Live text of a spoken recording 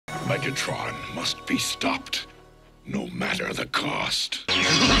Megatron must be stopped, no matter the cost. You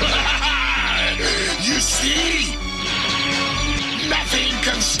see? Nothing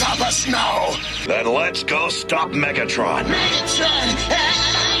can stop us now! Then let's go stop Megatron! Megatron!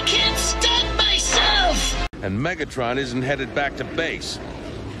 I can't stop myself! And Megatron isn't headed back to base.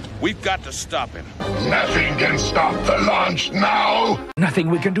 We've got to stop him. Nothing can stop the launch now! Nothing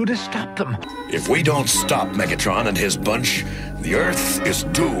we can do to stop them. If we don't stop Megatron and his bunch, the Earth is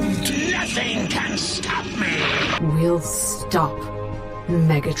doomed. Nothing can stop me! We'll stop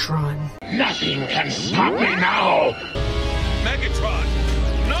Megatron. Nothing can stop me now! Megatron!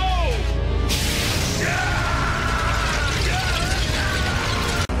 No!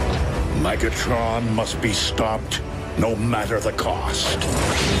 Megatron must be stopped, no matter the cost.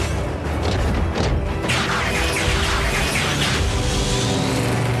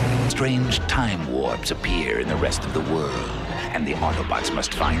 Strange time warps appear in the rest of the world, and the Autobots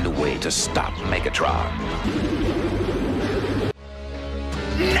must find a way to stop Megatron.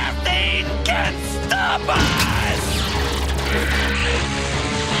 Nothing can stop us!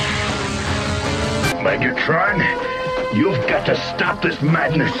 Megatron, you've got to stop this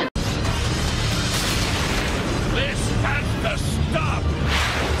madness. This has to stop!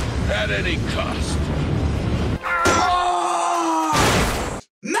 At any cost.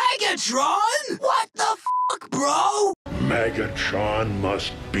 Megatron? What the fuck, bro? Megatron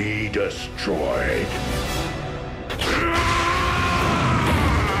must be destroyed.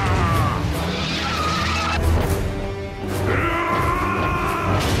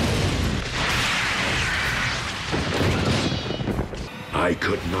 I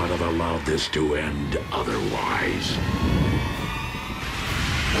could not have allowed this to end otherwise.